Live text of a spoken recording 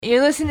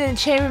You're listening to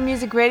Chamber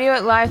Music Radio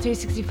at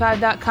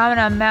live365.com, and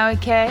I'm Maui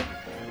K.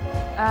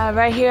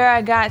 Right here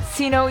I got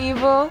See No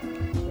Evil.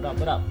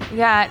 What up? We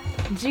got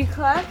G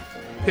Clef.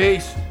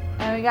 Peace.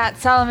 And we got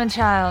Solomon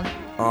Child.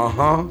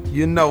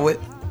 You know it.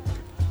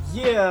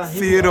 Yeah.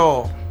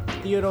 Theodore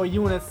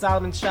Unit,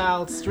 Solomon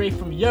Child, straight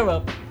from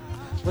Europe.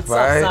 What's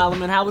right. up,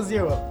 Solomon? How was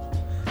Europe?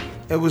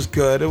 It was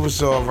good. It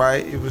was all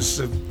right. It was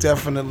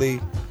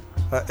definitely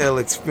an ill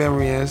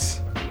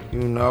experience, you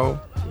know.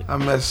 I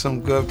met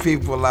some good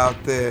people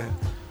out there.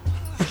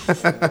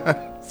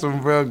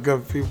 Some real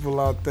good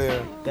people out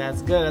there.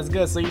 That's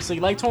good. So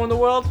you like touring the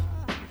world?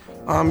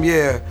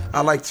 Yeah,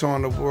 I like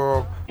touring the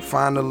world.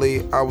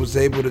 Finally, I was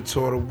able to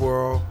tour the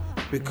world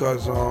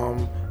because,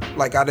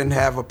 I didn't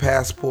have a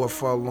passport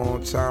for a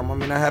long time. I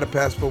mean, I had a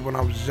passport when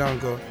I was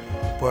younger,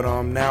 but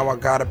now I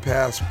got a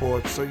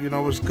passport, so, you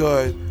know, it's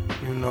good.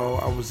 You know,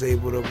 I was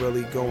able to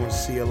really go and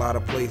see a lot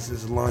of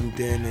places,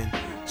 London and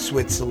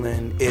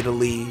Switzerland,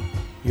 Italy,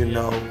 you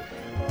know.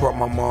 Brought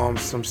my mom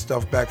some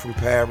stuff back from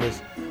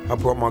Paris. I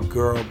brought my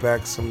girl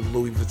back some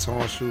Louis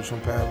Vuitton shoes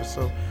from Paris,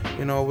 so,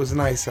 you know, it was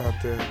nice out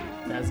there.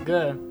 That's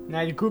good.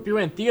 Now, the group you're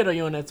in, Theodore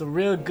Unit, it's a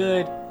real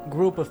good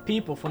group of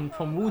people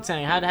from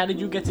Wu-Tang. How did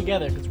you get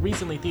together? Because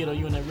recently Theodore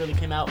Unit really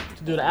came out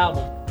to do the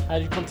album. How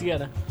did you come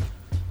together?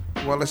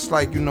 Well, it's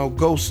like, you know,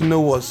 Ghost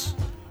knew us.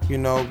 You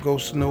know,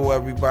 Ghost knew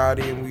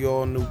everybody, and we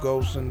all knew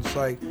Ghost. And it's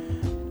like,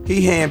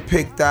 he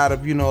handpicked out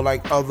of, you know,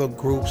 like other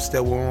groups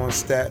that were on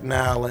Staten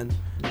Island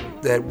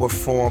that were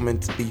forming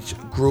each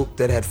group,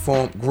 that had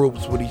formed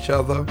groups with each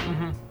other.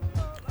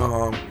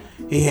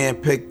 Mm-hmm. He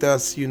handpicked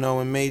us, you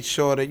know, and made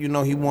sure that, you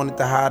know, he wanted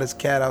the hottest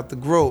cat out the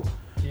group.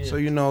 Yeah. So,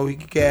 you know, he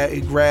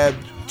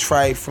grabbed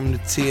Trife from the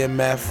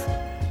TMF,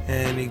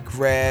 and he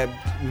grabbed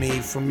me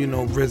from, you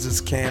know, RZA's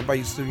camp. I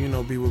used to, you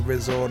know, be with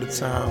RZA all the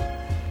time.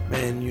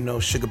 And, you know,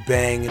 Sugar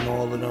Bang and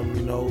all of them,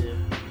 you know,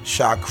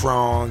 Shot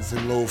Crons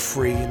and Lil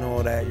Free and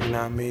all that, you know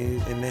what I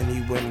mean? And then he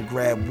went and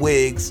grabbed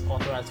Wigs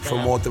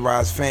from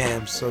Authorized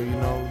Fam. So, you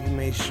know, he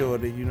made sure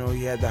that, you know,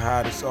 he had the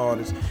hottest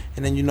artists.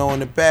 And then, you know, in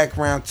the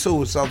background,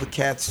 too, it's other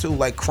cats, too,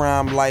 like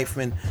Crime Life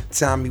and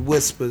Tommy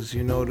Whispers,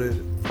 you know, to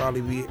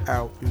probably be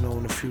out, you know,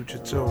 in the future,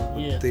 too,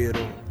 with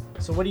Theodore.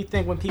 So what do you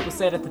think when people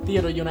say that the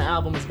Theodore Unit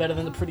album is better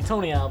than the Pretty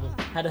Tony album?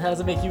 How does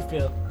it make you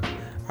feel?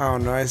 I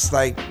don't know, it's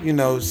like, you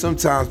know,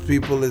 sometimes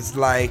people is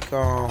like,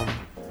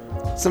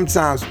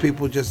 sometimes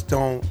people just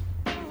don't,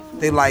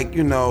 they like,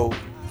 you know,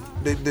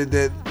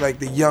 like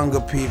the younger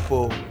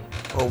people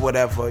or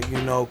whatever, you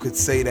know, could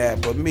say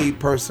that. But me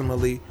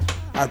personally,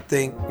 I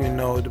think, you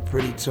know, the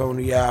Pretty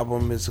Tony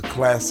album is a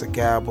classic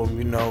album,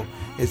 you know,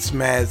 it's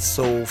mad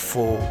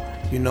soulful,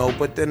 you know,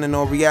 but then in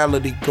all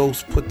reality,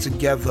 Ghost put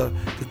together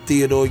the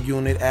Theodore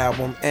Unit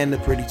album and the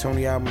Pretty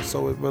Tony album,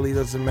 so it really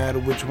doesn't matter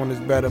which one is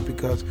better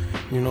because,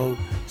 you know,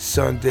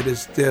 son did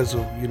his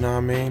dizzle, you know what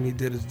I mean? He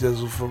did his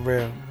dizzle for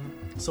real.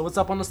 So what's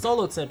up on the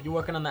solo tip? You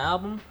working on the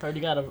album? Heard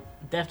you got a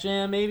Def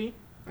Jam maybe?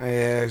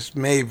 Yes,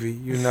 maybe,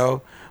 you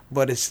know,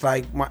 but it's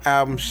like my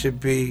album should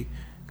be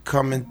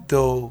coming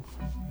through,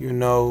 you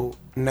know,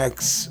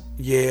 next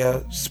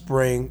year,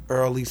 spring,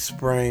 early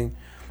spring.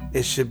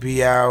 It should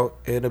be out.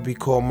 It'll be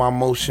called My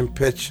Motion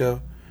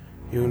Picture,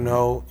 you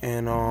know,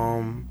 and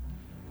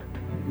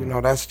you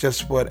know, that's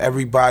just what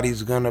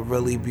everybody's gonna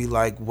really be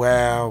like,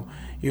 wow,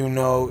 you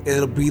know,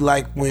 it'll be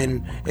like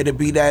it'll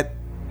be that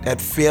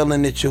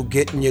feeling that you'll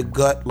get in your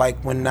gut,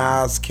 like when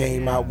Nas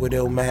came out with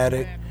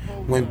Illmatic,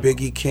 when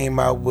Biggie came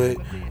out with,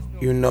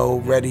 you know,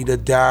 Ready to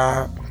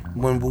Die,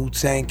 when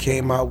Wu-Tang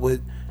came out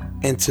with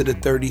Into the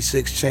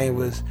 36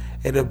 Chambers.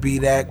 It'll be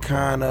that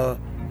kind of,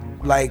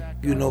 like,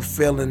 you know,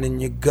 feeling in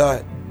your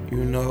gut,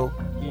 you know?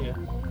 Yeah.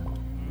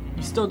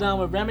 You still down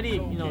with Remedy?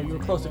 You know, you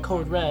were close to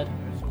Code Red.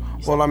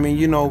 Well, I mean,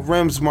 you know,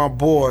 Rem's my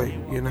boy,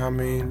 you know what I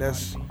mean?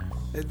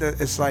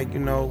 It's like, you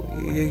know,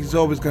 he's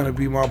always gonna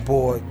be my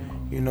boy.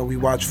 You know, we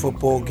watch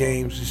football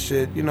games and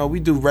shit. You know, we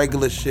do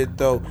regular shit,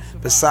 though,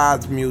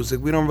 besides music.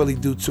 We don't really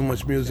do too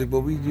much music, but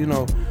we, you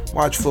know,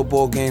 watch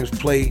football games,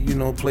 play, you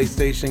know,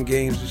 PlayStation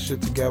games and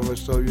shit together.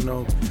 So, you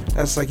know,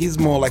 that's like, he's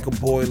more like a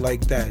boy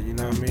like that, you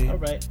know what I mean? All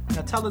right.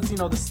 Now tell us, you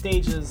know, the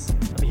stages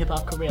of your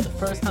hip-hop career. The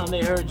first time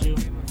they heard you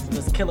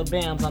was Killer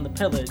Bams on The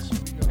Pillage.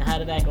 And how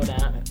did that go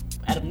down?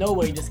 Out of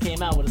nowhere, you just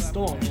came out with a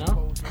storm, you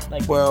know?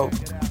 Like, well,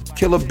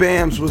 Killer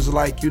Bams was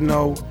like, you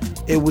know,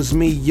 it was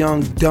me,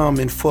 young, dumb,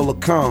 and full of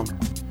cum,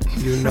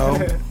 you know?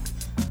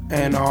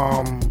 And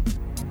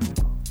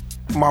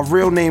my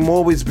real name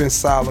always been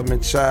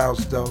Solomon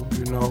Childs, though,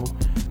 you know?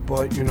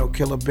 But, you know,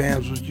 Killer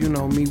Bams was, you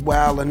know, me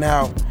wilding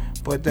out.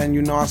 But then,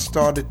 you know, I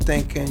started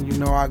thinking, you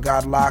know, I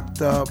got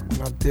locked up,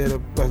 and I did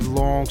a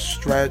long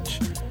stretch.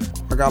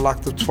 I got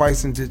locked up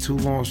twice and did 2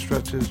 long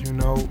stretches, you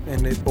know?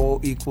 And it all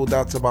equaled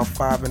out to about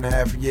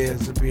 5.5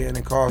 years of being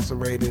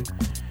incarcerated.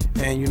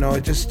 And, you know,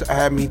 it just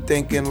had me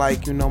thinking,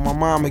 like, you know, my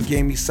mama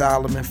gave me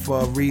Solomon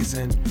for a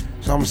reason.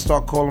 So I'm gonna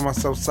start calling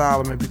myself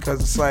Solomon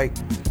because it's like,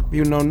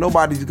 you know,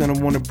 nobody's gonna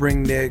wanna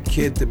bring their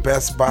kid to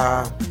Best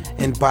Buy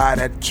and buy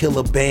that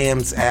Killer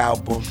Bams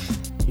album.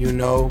 you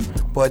know.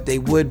 But they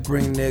would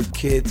bring their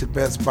kid to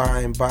Best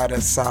Buy and buy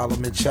that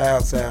Solomon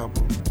Childs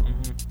album.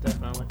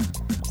 Definitely.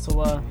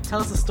 So tell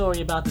us a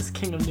story about this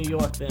King of New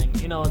York thing.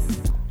 You know,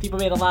 people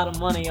made a lot of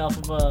money off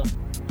of a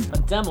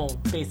demo,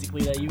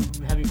 basically, that you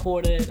have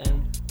recorded,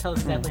 and tell us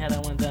exactly how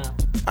that went down.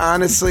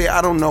 Honestly,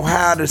 I don't know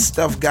how this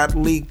stuff got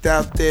leaked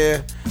out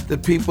there. The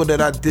people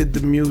that I did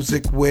the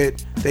music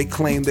with, they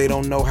claim they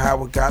don't know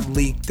how it got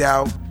leaked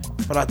out.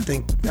 But I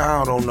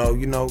don't know,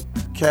 you know,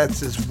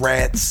 cats is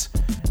rats.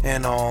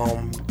 And,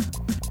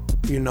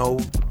 you know,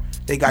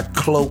 they got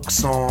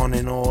cloaks on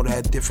and all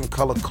that, different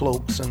color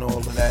cloaks and all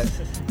of that,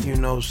 you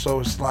know.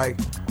 So it's like,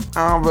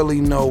 I don't really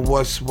know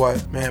what's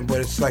what, man. But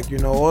it's like, you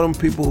know, all them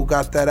people who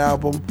got that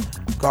album,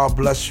 God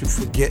bless you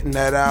for getting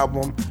that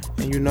album.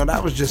 And, you know,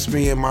 that was just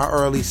me in my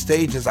early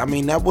stages. I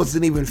mean, that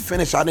wasn't even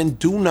finished. I didn't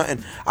do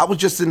nothing. I was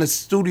just in the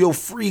studio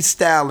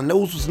freestyling.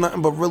 Those was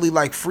nothing but really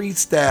like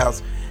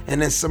freestyles.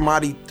 And then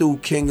somebody threw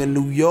King of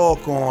New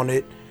York on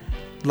it.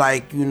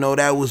 Like, you know,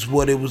 that was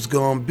what it was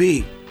gonna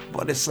be.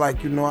 But it's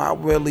like, you know, I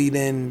really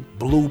didn't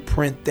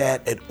blueprint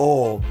that at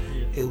all.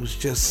 It was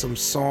just some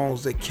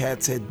songs that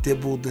cats had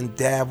dibbled and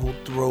dabbled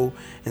through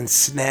and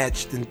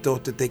snatched and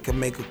thought that they could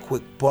make a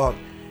quick buck.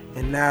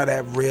 And now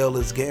that reel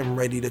is getting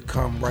ready to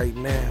come right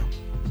now.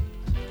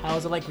 How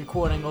was it like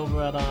recording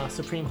over at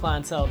Supreme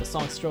Clientele, the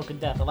song Stroke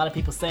of Death? A lot of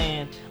people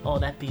saying, oh,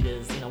 that beat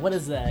is, you know, what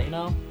is that, you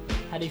know?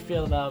 How do you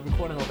feel about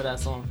recording over that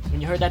song? When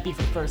you heard that beat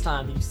for the first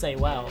time, did you say,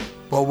 wow?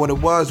 Well, what it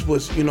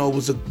was, you know, it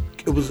was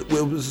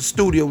a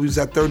studio. We was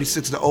at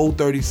 36, the old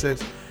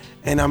 36.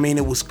 And I mean,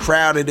 it was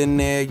crowded in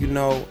there, you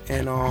know,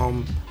 and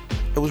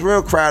it was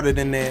real crowded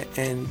in there.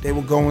 And they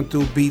were going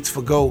through Beats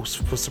for Ghosts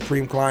for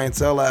Supreme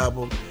Clientele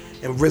album.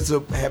 And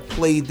RZA had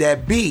played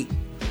that beat,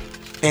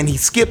 and he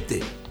skipped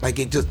it. Like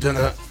it just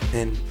done,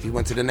 and he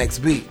went to the next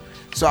beat.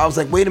 So I was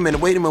like, wait a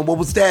minute, what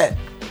was that?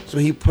 So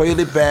he played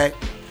it back,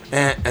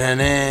 and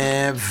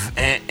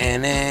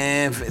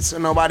so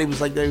nobody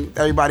was like,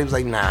 everybody was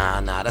like,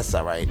 nah, that's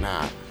all right,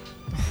 nah.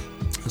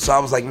 So I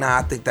was like, nah,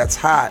 I think that's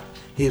hot.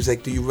 He was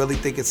like, do you really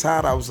think it's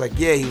hot? I was like,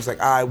 yeah. He was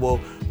like, all right, well,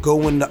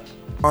 go in the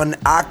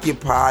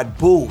unoccupied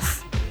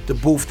booth, the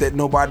booth that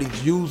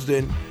nobody's used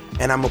in,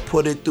 and I'm gonna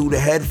put it through the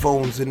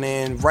headphones and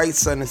then write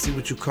something and see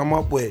what you come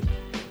up with.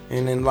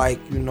 And in like,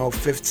 you know,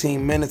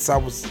 15 minutes, I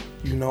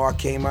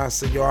came out and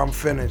said, yo, I'm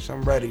finished,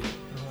 I'm ready.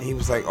 And he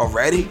was like,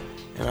 already?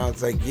 And I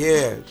was like,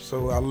 yeah.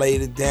 So I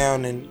laid it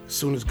down, and as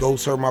soon as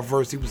Ghost heard my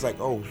verse, he was like,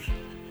 oh,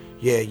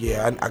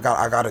 yeah, I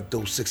gotta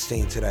do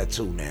 16 to that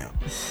too now.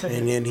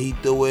 And then he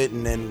threw it,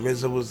 and then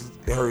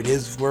RZA heard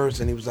his verse,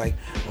 and he was like,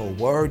 oh,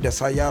 word, that's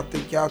how y'all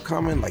think y'all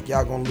coming? Like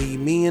y'all gonna leave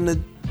me in the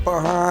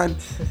behind?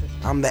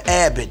 I'm the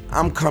Abbott,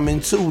 I'm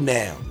coming too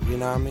now. You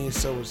know what I mean?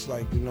 So it's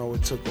like, you know,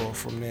 it took off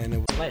from there. And it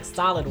was like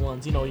solid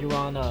ones, you know, you were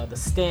on The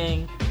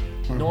Sting,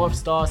 North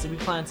Star, Supreme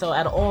Clientele.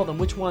 Out of all of them,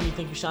 which one do you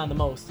think you shined the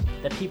most?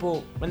 That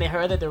people, when they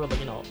heard it, they were like,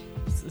 you know,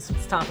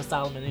 it's time for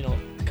Solomon, you know,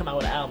 to come out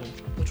with an album.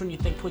 Which one do you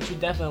think put you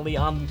definitely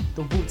on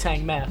the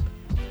Wu-Tang map?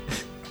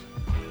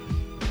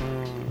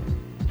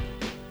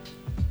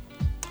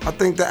 I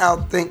think the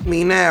Outthink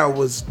Me Now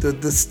was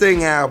the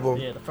Sting album.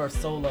 Yeah, the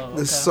first solo.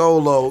 The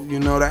solo, you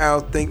know, the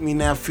Outthink Me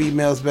Now.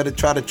 Females better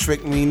try to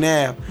trick me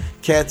now.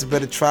 Cats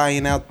better try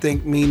and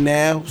outthink me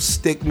now.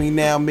 Stick me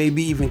now,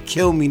 maybe even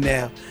kill me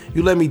now.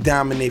 You let me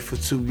dominate for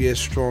 2 years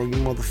strong. You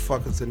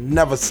motherfuckers will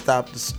never stop the